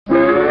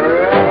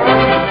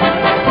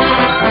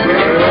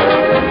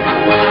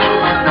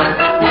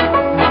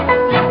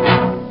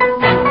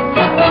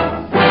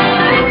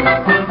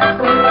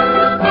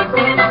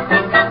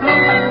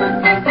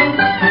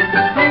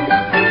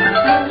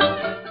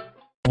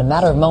In a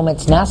matter of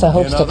moments, NASA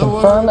hopes to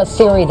confirm a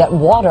theory that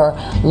water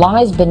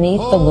lies beneath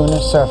the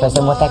lunar surface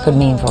and what that could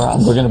mean for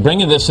us. We're going to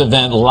bring you this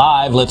event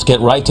live. Let's get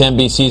right to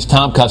NBC's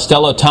Tom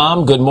Costello.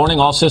 Tom, good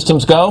morning. All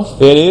systems go?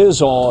 It is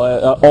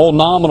all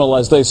nominal,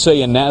 as they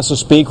say in NASA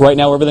speak. Right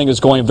now, everything is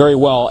going very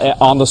well.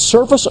 On the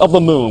surface of the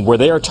moon, where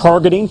they are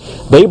targeting,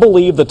 they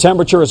believe the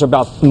temperature is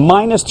about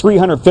minus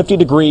 350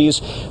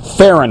 degrees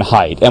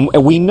Fahrenheit. And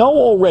we know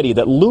already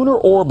that lunar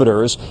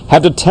orbiters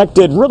have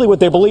detected really what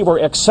they believe are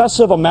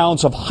excessive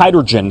amounts of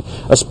hydrogen,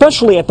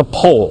 especially at the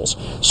poles.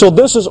 So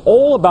this is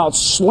all about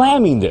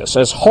slamming this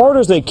as hard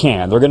as they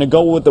can. They're going to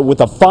go with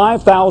a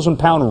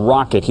 5,000-pound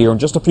rocket here in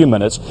just a few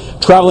minutes,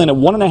 traveling at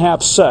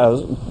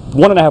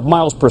 1.5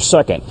 miles per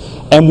second.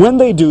 And when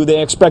they do, they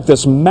expect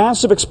this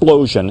massive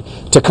explosion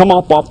to come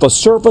up off the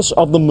surface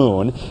of the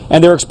moon,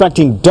 and they're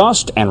expecting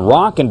dust and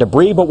rock and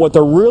debris, but what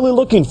they're really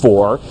looking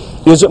for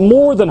is it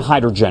more than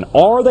hydrogen.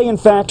 Are they in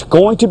fact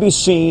going to be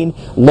seeing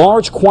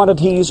large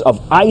quantities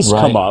of ice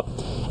come up?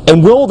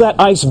 And will that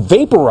ice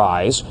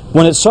vaporize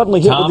when it's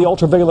suddenly hit with the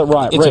ultraviolet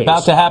rays? It's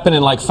about to happen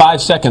in like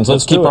 5 seconds.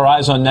 Let's keep our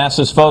eyes on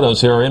NASA's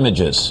photos. Here are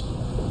images.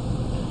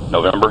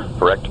 November,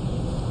 correct?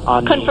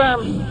 On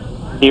confirm.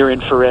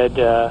 Near-infrared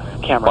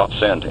camera.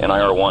 Send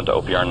NIR1 to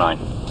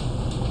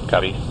OPR9.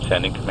 Copy.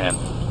 Sending command.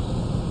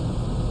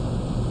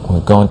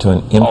 We're going to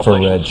an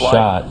infrared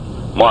shot.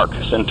 Mark,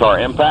 Centaur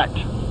impact.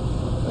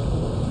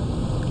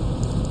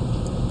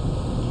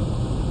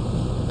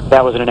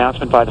 That was an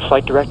announcement by the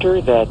flight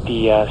director that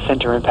the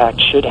center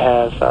impact should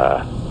have...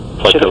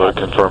 Flight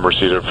director, confirm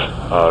receipt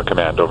of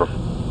command, over.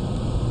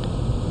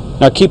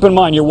 Now keep in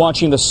mind, you're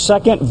watching the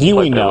second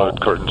viewing now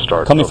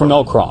coming from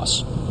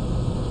LCROSS.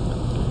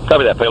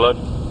 Copy that, payload.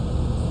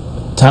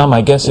 Tom,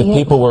 I guess if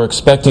people were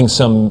expecting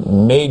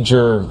some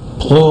major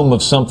plume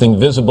of something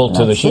visible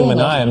to the human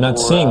eye, I'm not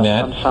seeing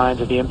that. Some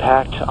signs of the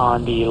impact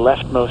on the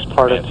leftmost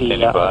part of the...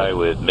 Standing by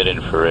with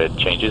mid-infrared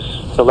changes.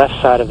 The left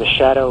side of the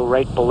shadow,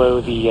 right below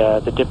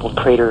the dimpled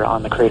crater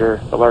on the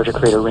larger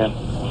crater rim.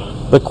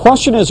 The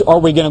question is, are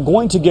we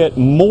going to get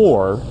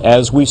more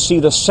as we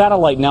see the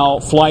satellite now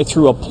fly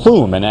through a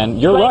plume?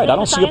 And you're right, I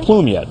don't see a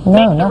plume yet.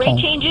 No, nothing. The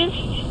rate changes,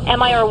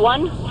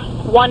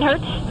 MIR1, 1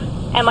 hertz,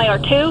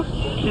 MIR2,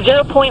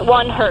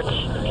 0.1 hertz.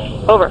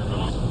 Over.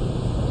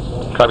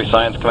 Copy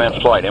science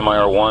command flight,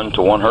 MIR1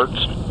 to 1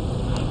 hertz.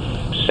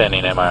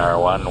 Sending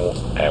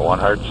MIR1 at 1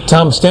 hertz.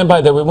 Tom, stand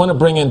by there. We want to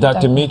bring in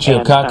Dr.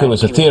 Michio Kaku, who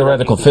is a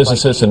theoretical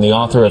physicist and the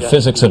author of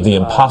Physics of the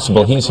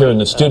Impossible. He's here in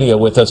the studio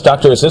with us.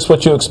 Doctor, is this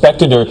what you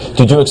expected, or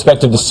did you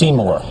expect to see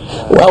more?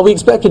 Well, we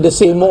expected to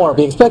see more.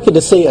 We expected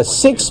to see a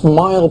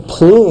 6-mile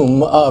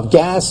plume of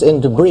gas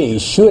and debris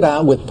shoot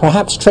out with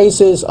perhaps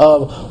traces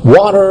of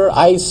water,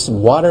 ice,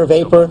 water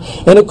vapor,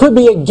 and it could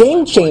be a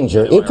game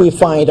changer if we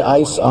find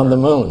ice on the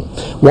moon.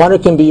 Water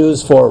can be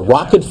used for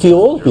rocket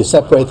fuel. You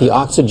separate the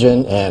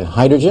oxygen and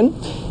hydrogen.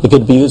 It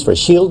could be used for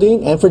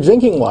shielding and for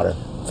drinking water.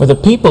 For the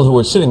people who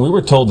were sitting, we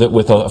were told that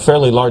with a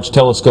fairly large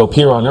telescope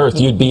here on Earth,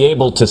 you'd be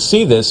able to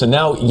see this, and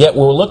now yet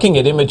we're looking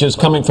at images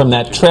coming from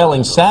that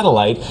trailing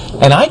satellite,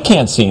 and I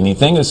can't see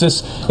anything. Is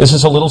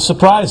this a little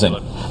surprising?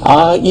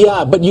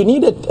 Yeah, but you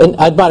need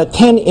about a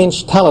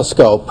 10-inch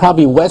telescope,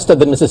 probably west of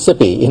the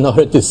Mississippi, in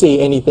order to see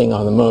anything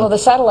on the moon. Well, the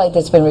satellite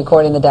that's been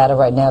recording the data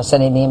right now,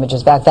 sending the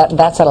images back,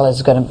 that satellite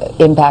is going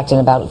to impact in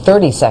about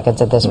 30 seconds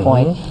at this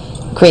point,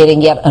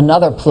 creating yet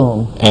another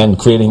plume. And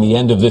creating the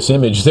end of this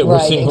image that we're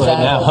seeing right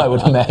now, I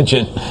would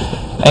imagine.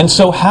 And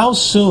so how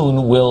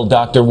soon will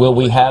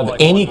we have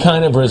any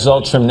kind of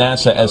results from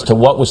NASA as to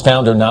what was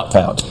found or not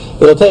found?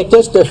 It'll take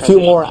just a few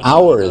more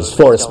hours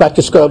for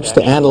spectroscopes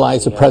to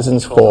analyze the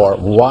presence for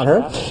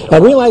water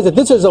and realize that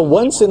this is a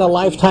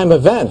once-in-a-lifetime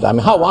event. I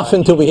mean, how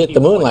often do we hit the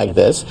moon like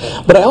this?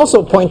 But I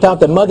also point out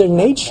that Mother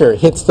Nature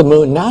hits the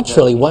moon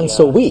naturally once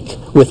a week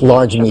with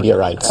large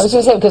meteorites. I was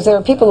going to say, because there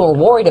are people who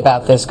are worried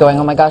about this, going,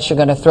 oh my gosh, you're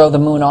going to throw the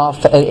moon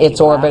off its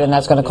orbit and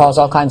that's going to cause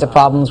all kinds of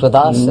problems with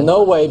us.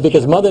 No way,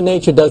 because Mother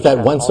Nature does that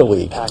once a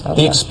week.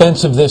 The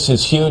expense of this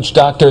is huge,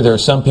 Doctor. There are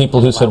some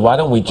people who said, why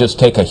don't we just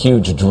take a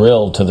huge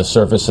drill to the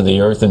surface of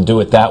the Earth and do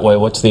it that way?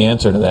 What's the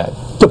answer to that?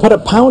 To put a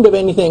pound of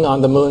anything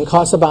on the moon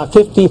costs about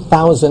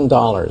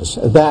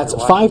 $50,000. That's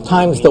 5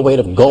 times the weight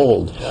of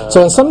gold.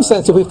 So in some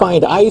sense, if we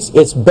find ice,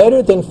 it's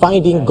better than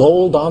finding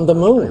gold on the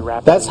moon.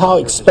 That's how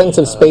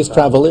expensive space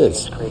travel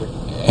is.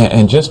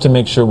 And just to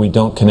make sure we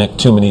don't connect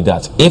too many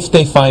dots, if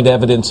they find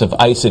evidence of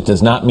ice, it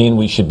does not mean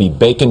we should be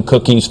baking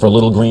cookies for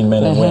little green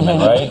men and women,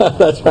 right?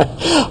 That's right.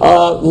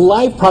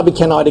 Life probably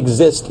cannot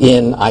exist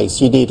in ice.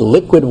 You need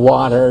liquid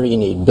water. You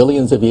need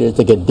billions of years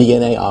to get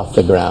DNA off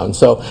the ground.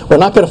 So we're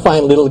not going to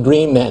find little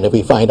green men if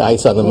we find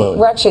ice on the moon.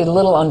 We're actually a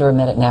little under a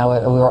minute now.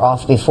 We were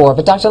off before.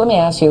 But, Doctor, let me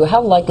ask you,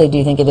 how likely do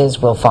you think it is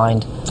we'll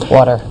find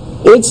water?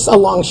 It's a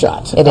long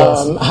shot. It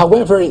is.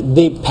 However,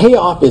 the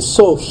payoff is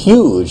so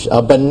huge.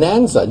 A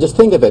bonanza, just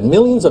think of it,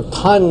 millions of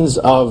tons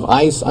of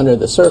ice under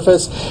the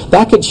surface.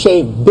 That could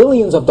shave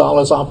billions of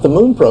dollars off the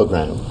moon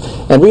program.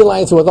 And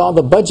realize with all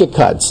the budget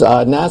cuts,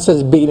 NASA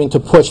is beginning to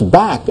push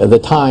back the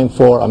time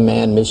for a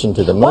manned mission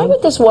to the moon. Why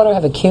would this water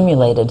have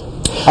accumulated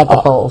at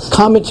the poles?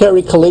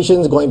 Cometary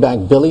collisions going back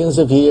billions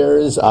of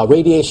years,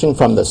 radiation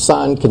from the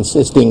sun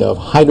consisting of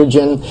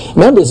hydrogen.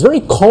 Remember, it's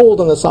very cold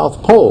on the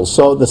South Pole,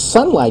 so the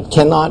sunlight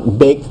cannot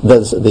bake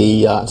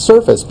the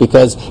surface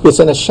because it's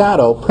in a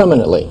shadow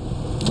permanently.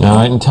 All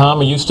right, and Tom,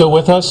 are you still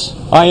with us?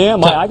 I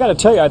am. I got to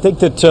tell you, I think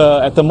that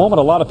at the moment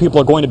a lot of people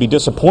are going to be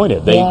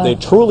disappointed. They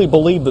truly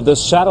believe that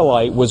this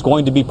satellite was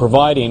going to be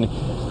providing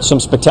some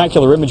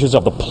spectacular images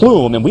of the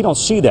plume, and we don't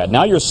see that.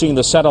 Now you're seeing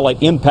the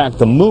satellite impact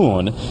the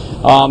moon.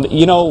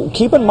 You know,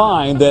 keep in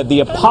mind that the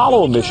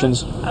Apollo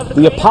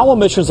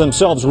missions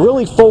themselves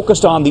really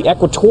focused on the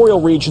equatorial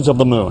regions of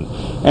the moon.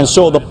 And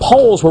so the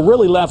poles were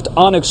really left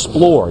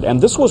unexplored. And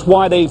this was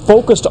why they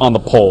focused on the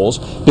poles,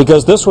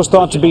 because this was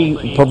thought to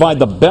provide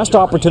the best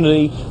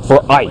opportunity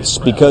for ice,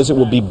 because it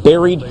would be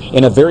buried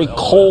in a very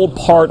cold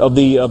part of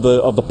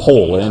the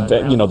pole, and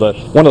you know,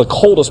 one of the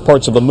coldest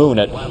parts of the moon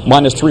at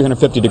minus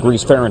 350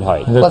 degrees Fahrenheit.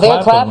 Well,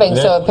 they're clapping,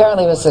 so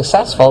apparently it was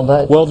successful.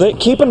 But well,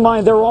 keep in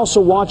mind they're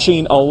also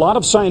watching a lot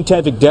of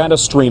scientific data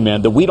stream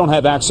in that we don't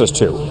have access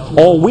to.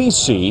 All we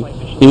see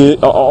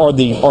are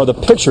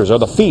the pictures, are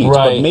the feeds.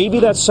 Right. But maybe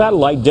that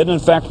satellite did in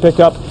fact pick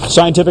up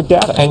scientific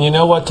data. And you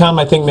know what, Tom?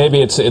 I think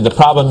maybe the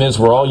problem is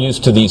we're all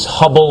used to these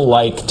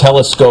Hubble-like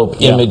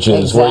telescope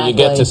images where you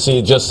get to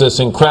see just this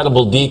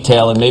incredible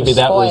detail, and maybe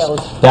that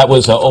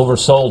was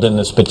oversold in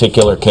this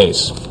particular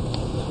case.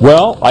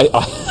 Well,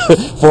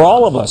 for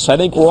all of us, I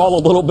think we're all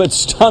a little bit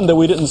stunned that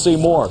we didn't see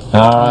more.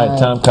 All right,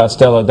 Tom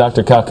Costello,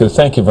 Dr. Kaku,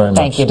 thank you very much.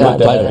 Thank you, Dr.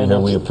 Good to have you here.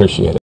 We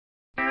appreciate it.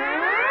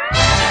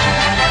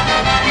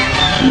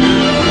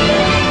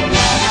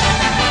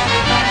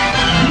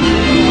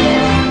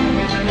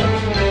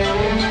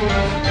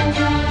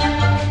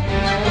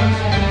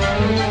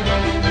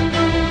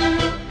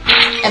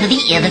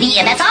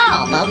 And that's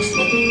all,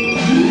 folks.